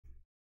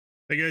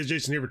Hey guys,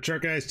 Jason here for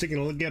TheChartGuys, taking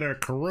a look at our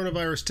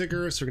coronavirus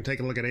tickers. So we're going to take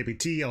a look at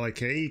APT,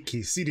 LIKE,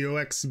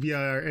 CDOX,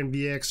 VIR,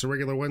 NVX, the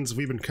regular ones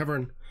we've been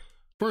covering.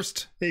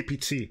 First,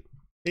 APT.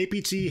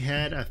 APT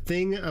had a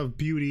thing of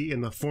beauty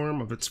in the form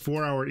of its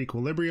 4-hour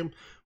equilibrium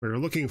we were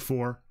looking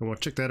for, and we'll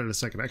check that in a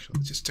second. Actually,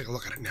 let's just take a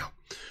look at it now.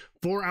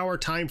 4-hour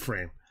time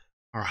frame.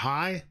 Our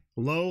high,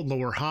 low,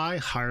 lower high,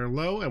 higher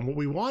low, and what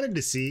we wanted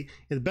to see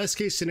in the best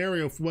case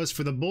scenario was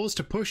for the bulls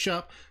to push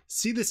up,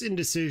 see this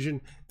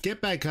indecision,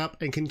 get back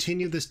up, and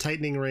continue this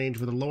tightening range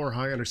with a lower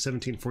high under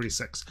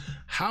 1746.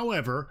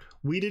 However,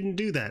 we didn't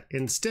do that.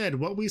 Instead,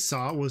 what we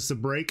saw was the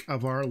break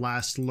of our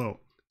last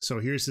low. So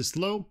here's this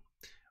low,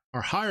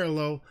 our higher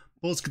low.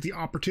 Bulls get the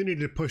opportunity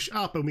to push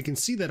up, and we can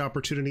see that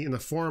opportunity in the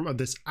form of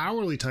this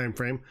hourly time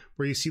frame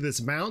where you see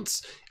this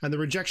bounce and the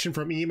rejection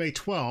from EMA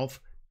 12.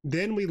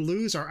 Then we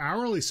lose our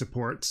hourly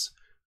supports,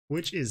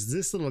 which is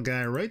this little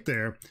guy right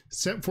there,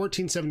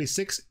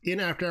 1476 in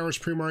after hours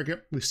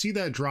pre-market. We see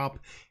that drop,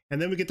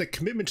 and then we get the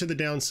commitment to the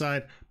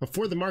downside.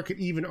 Before the market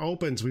even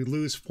opens, we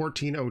lose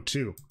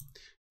 1402.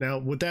 Now,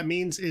 what that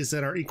means is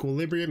that our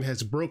equilibrium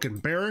has broken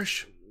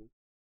bearish,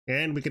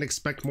 and we can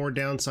expect more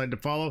downside to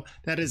follow.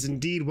 That is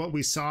indeed what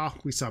we saw.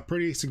 We saw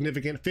pretty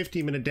significant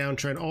 15-minute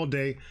downtrend all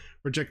day,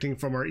 rejecting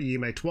from our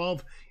EMA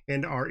 12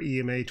 and our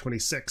EMA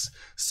 26.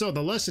 So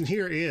the lesson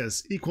here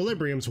is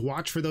equilibriums,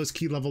 watch for those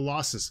key level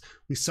losses.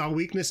 We saw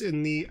weakness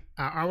in the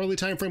hourly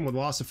time frame with a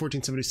loss of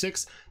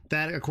 1476.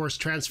 That, of course,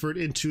 transferred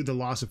into the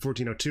loss of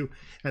 1402,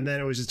 and then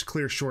it was just a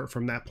clear short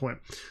from that point.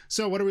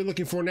 So what are we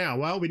looking for now?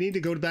 Well, we need to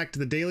go back to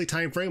the daily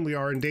time frame. We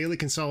are in daily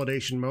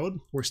consolidation mode.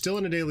 We're still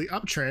in a daily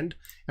uptrend,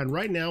 and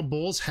right now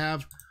bulls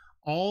have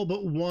all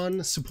but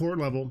one support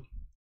level,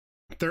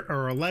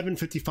 or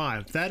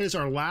 1155. That is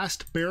our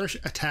last bearish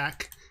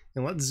attack,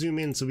 and let's zoom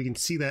in so we can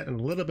see that in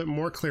a little bit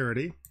more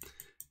clarity.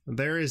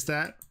 There is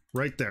that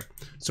right there.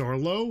 So our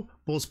low,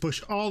 bulls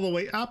push all the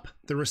way up.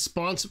 The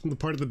response from the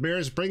part of the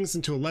bears brings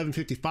them to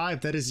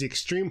 1155. That is the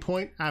extreme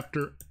point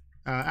after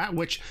at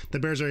which the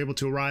bears are able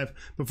to arrive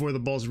before the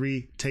bulls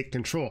retake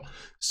control.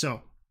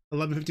 So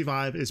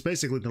 1155 is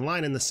basically the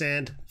line in the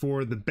sand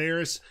for the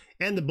bears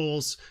and the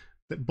bulls.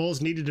 The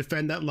bulls need to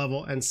defend that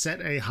level and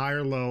set a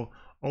higher low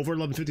over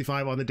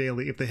 1155 on the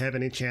daily if they have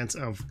any chance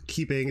of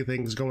keeping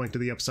things going to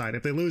the upside.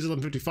 If they lose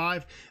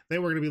 1155,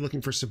 then we're going to be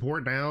looking for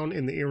support down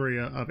in the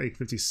area of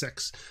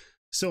 856.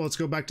 So let's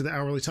go back to the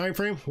hourly time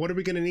frame. What are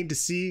we going to need to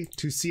see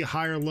a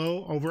higher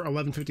low over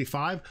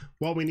 1155?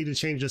 Well, we need to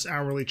change this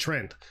hourly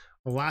trend.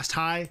 The last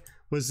high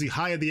was the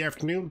high of the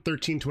afternoon,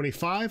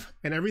 1325,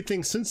 and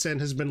everything since then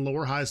has been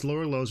lower highs,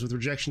 lower lows with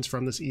rejections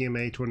from this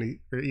EMA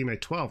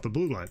 12, the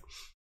blue line.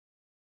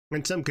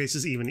 In some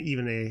cases, even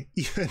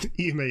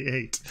EMA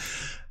 8.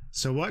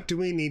 So what do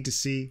we need to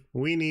see?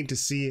 We need to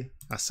see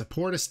a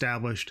support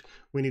established.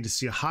 We need to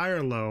see a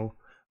higher low,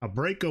 a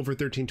break over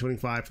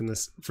 1325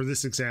 for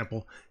this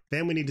example.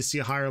 Then we need to see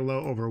a higher low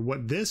over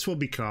what this will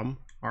become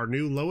our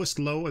new lowest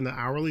low in the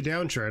hourly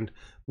downtrend,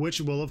 which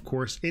will of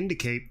course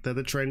indicate that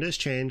the trend has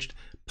changed,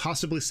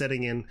 possibly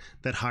setting in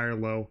that higher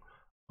low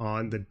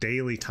on the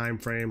daily time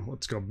frame.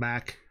 Let's go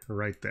back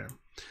right there.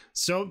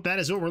 So that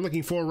is what we're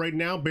looking for right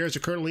now. Bears are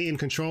currently in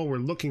control. We're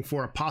looking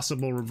for a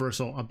possible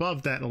reversal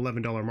above that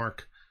 $11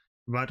 mark,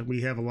 but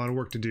we have a lot of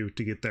work to do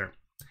to get there.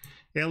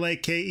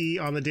 LAKE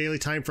on the daily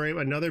time frame,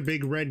 another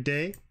big red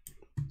day.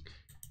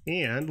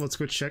 And let's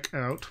go check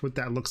out what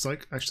that looks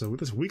like. Actually, with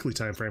this weekly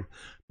time frame,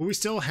 but we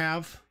still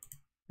have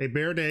a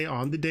bear day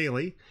on the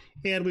daily,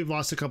 and we've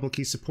lost a couple of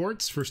key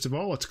supports. First of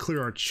all, let's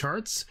clear our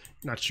charts.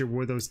 Not sure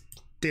where those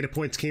data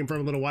points came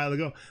from a little while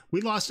ago. We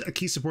lost a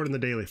key support in the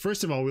daily.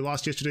 First of all, we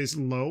lost yesterday's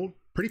low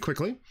pretty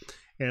quickly,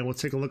 and we'll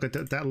take a look at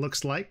what that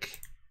looks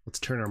like. Let's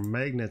turn our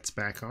magnets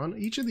back on.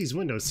 Each of these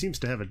windows seems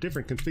to have a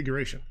different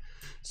configuration.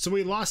 So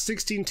we lost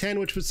 1610,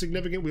 which was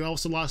significant. We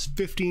also lost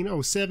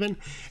 1507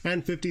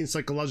 and 15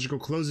 psychological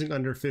closing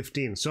under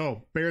 15.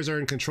 So bears are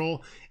in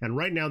control, and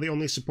right now the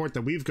only support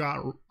that we've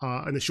got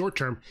in the short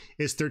term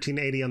is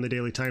 1380 on the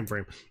daily time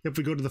frame. If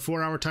we go to the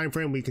 4-hour time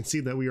frame, we can see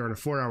that we are in a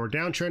 4-hour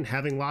downtrend,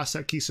 having lost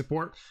that key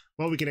support.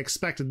 What we can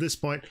expect at this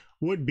point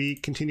would be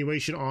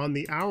continuation on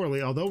the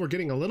hourly, although we're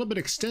getting a little bit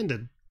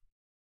extended.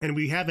 And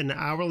we have an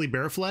hourly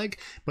bear flag,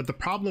 but the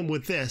problem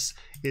with this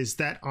is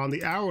that on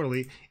the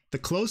hourly, the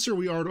closer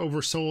we are to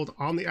oversold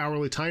on the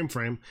hourly time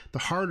frame, the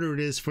harder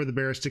it is for the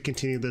bears to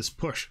continue this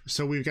push.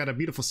 So we've got a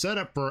beautiful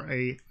setup for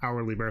a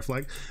hourly bear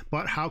flag,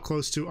 but how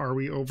close to are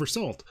we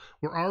oversold?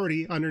 We're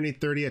already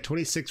underneath 30 at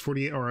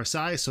 2648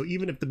 RSI, so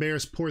even if the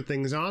bears pour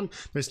things on,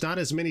 there's not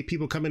as many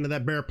people coming to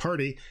that bear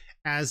party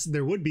as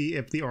there would be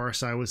if the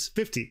RSI was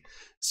 50.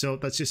 So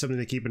that's just something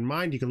to keep in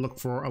mind. You can look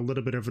for a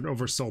little bit of an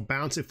oversold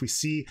bounce. If we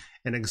see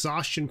an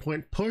exhaustion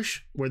point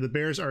push where the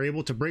bears are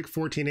able to break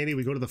 1480,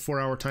 we go to the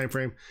 4-hour time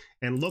frame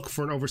and look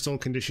for an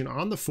oversold condition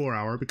on the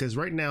 4-hour, because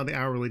right now the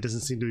hourly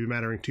doesn't seem to be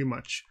mattering too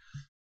much.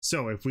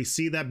 So if we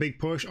see that big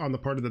push on the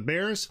part of the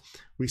bears,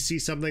 we see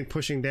something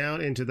pushing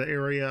down into the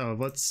area of,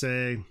 let's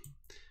say,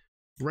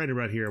 right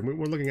about here.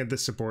 We're looking at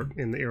this support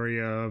in the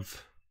area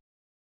of,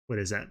 what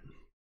is that?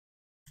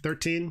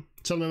 13,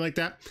 something like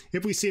that.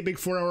 If we see a big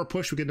 4-hour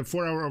push, we get a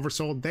 4-hour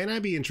oversold, then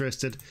I'd be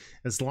interested,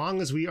 as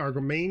long as we are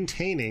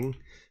maintaining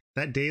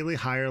that daily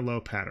higher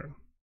low pattern.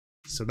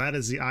 So that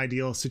is the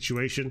ideal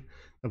situation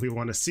that we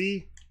want to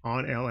see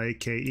on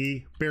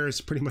LAKE. Bear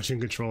is pretty much in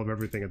control of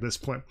everything at this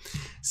point.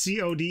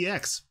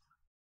 CODX.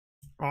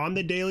 On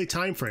the daily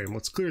time frame,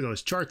 let's clear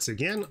those charts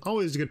again.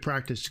 Always a good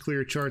practice to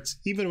clear charts.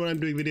 Even when I'm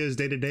doing videos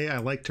day to day, I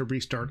like to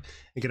restart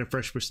and get a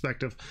fresh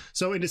perspective.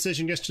 So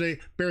indecision yesterday,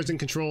 bears in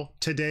control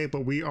today,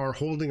 but we are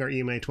holding our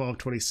EMA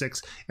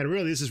 1226. And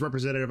really, this is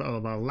representative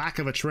of a lack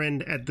of a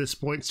trend at this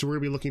point. So we're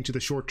gonna be looking to the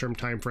short-term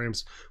time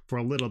frames for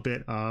a little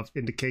bit of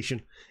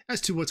indication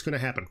as to what's going to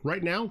happen.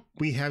 Right now,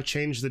 we have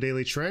changed the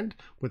daily trend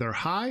with our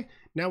high.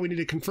 Now we need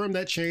to confirm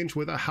that change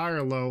with a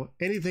higher low.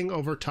 Anything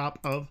over top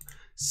of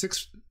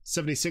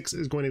 676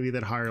 is going to be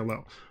that higher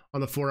low.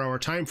 On the 4-hour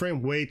time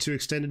frame, way too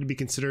extended to be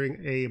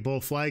considering a bull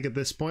flag at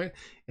this point,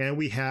 and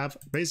we have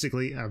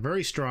basically a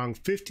very strong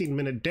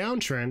 15-minute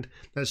downtrend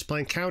that's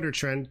playing counter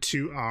trend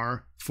to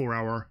our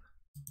 4-hour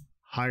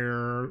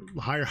higher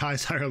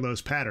highs, higher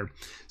lows pattern.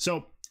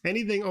 So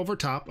anything over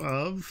top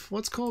of,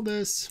 let's call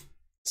this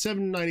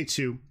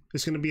 792,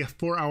 is going to be a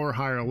 4-hour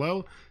higher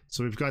low.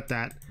 So we've got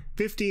that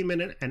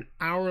 15-minute and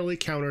hourly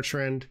counter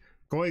trend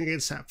going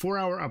against that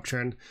 4-hour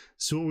uptrend.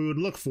 So what we would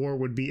look for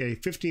would be a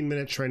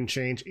 15-minute trend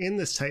change in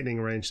this tightening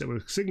range that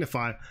would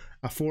signify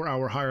a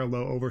 4-hour higher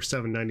low over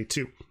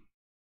 792.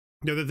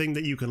 The other thing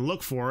that you can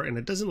look for, and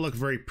it doesn't look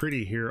very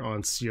pretty here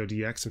on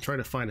CODX, I'm trying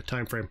to find a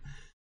time frame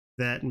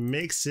that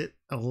makes it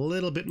a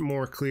little bit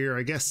more clear.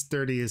 I guess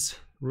 30 is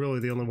really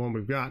the only one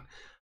we've got.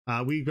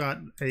 We've got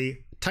a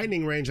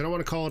tightening range. I don't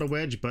want to call it a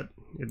wedge, but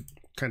it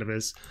kind of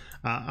is.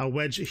 A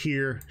wedge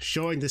here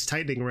showing this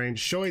tightening range,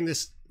 showing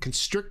this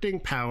constricting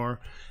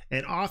power,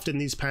 and often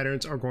these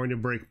patterns are going to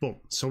break bull.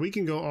 So we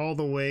can go all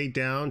the way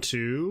down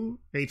to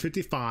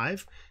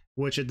 855,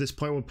 which at this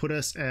point will put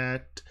us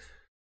at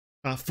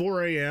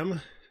 4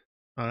 a.m.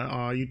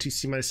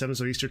 UTC minus 7,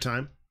 so Eastern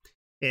time,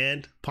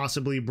 and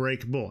possibly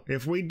break bull.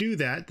 If we do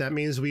that, that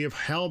means we have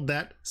held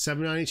that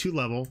 792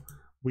 level.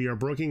 We are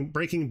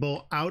breaking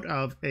bull out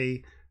of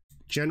a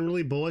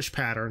generally bullish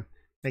pattern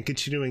and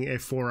continuing a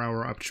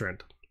 4-hour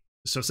uptrend.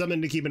 So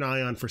something to keep an eye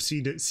on for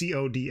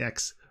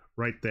CODX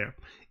right there.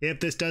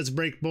 If this does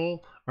break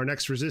bull, our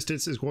next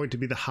resistance is going to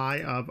be the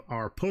high of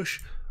our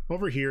push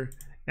over here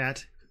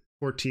at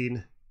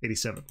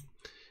 1487.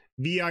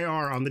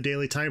 VIR on the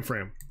daily time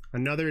frame.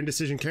 Another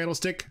indecision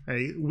candlestick,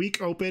 a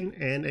weak open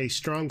and a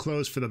strong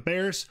close for the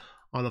bears.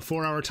 On the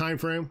 4-hour time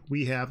frame,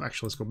 we have,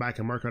 actually let's go back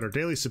and mark out our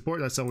daily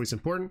support. That's always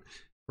important.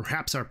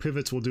 Perhaps our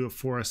pivots will do it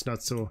for us.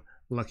 Not so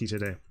lucky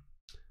today.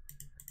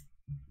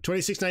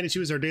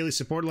 2692 is our daily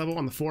support level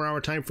on the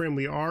 4-hour time frame.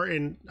 We are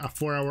in a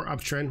 4-hour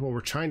uptrend. Well, we're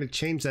trying to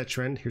change that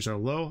trend. Here's our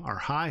low, our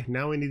high.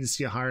 Now we need to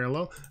see a higher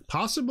low.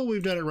 Possible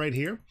we've done it right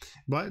here,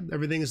 but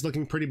everything is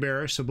looking pretty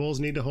bearish. So bulls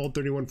need to hold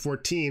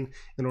 3114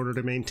 in order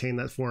to maintain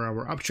that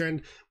 4-hour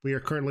uptrend. We are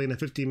currently in a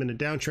 15-minute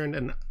downtrend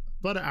and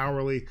about an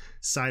hourly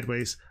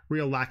sideways.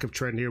 Real lack of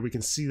trend here. We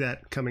can see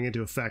that coming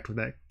into effect with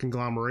that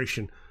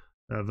conglomeration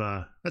of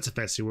that's a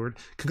fancy word,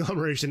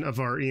 conglomeration of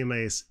our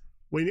EMAs.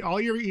 When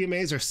all your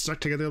EMAs are stuck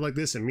together like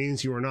this, it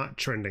means you are not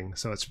trending.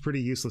 So it's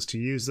pretty useless to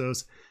use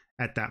those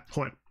at that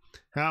point.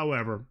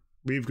 However,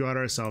 we've got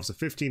ourselves a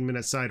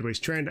 15-minute sideways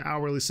trend,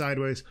 hourly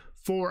sideways,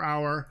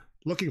 4-hour,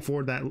 looking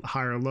for that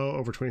higher low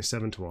over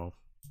 2712.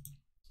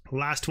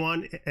 Last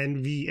one,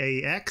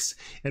 NVAX.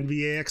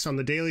 NVAX on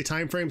the daily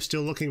time frame,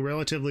 still looking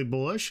relatively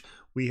bullish.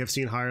 We have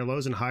seen higher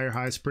lows and higher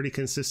highs pretty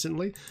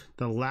consistently.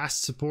 The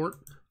last support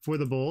for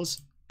the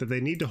bulls that they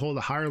need to hold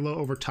a higher low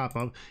over top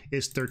of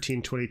is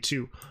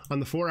 1322. On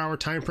the 4-hour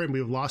time frame,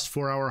 we've lost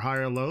 4-hour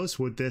higher lows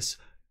with this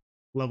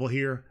level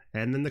here,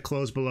 and then the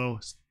close below.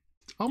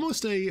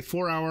 Almost a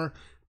 4-hour,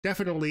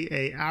 definitely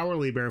a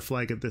hourly bear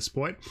flag at this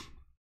point.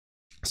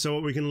 So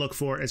what we can look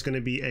for is going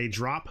to be a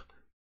drop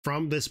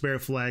from this bear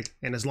flag,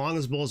 and as long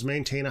as bulls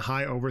maintain a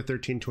high over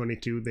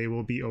 1322, they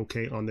will be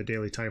okay on the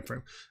daily time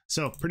frame.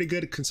 So pretty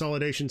good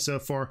consolidation so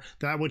far.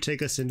 That would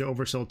take us into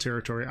oversold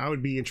territory. I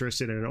would be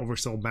interested in an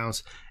oversold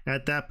bounce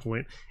at that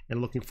point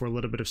and looking for a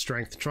little bit of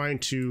strength, trying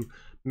to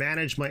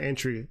manage my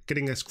entry,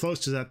 getting as close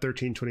to that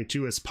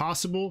 1322 as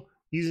possible,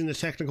 using the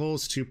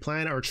technicals to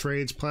plan our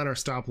trades, plan our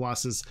stop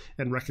losses,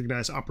 and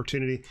recognize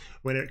opportunity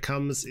when it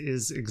comes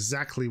is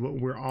exactly what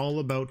we're all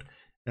about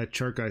at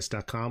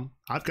TheChartGuys.com.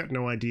 I've got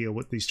no idea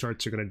what these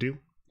charts are going to do,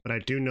 but I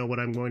do know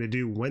what I'm going to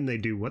do when they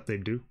do what they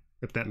do,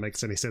 if that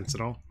makes any sense at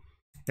all.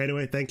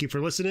 Anyway, thank you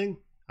for listening,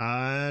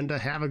 and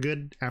have a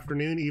good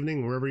afternoon,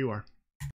 evening, wherever you are.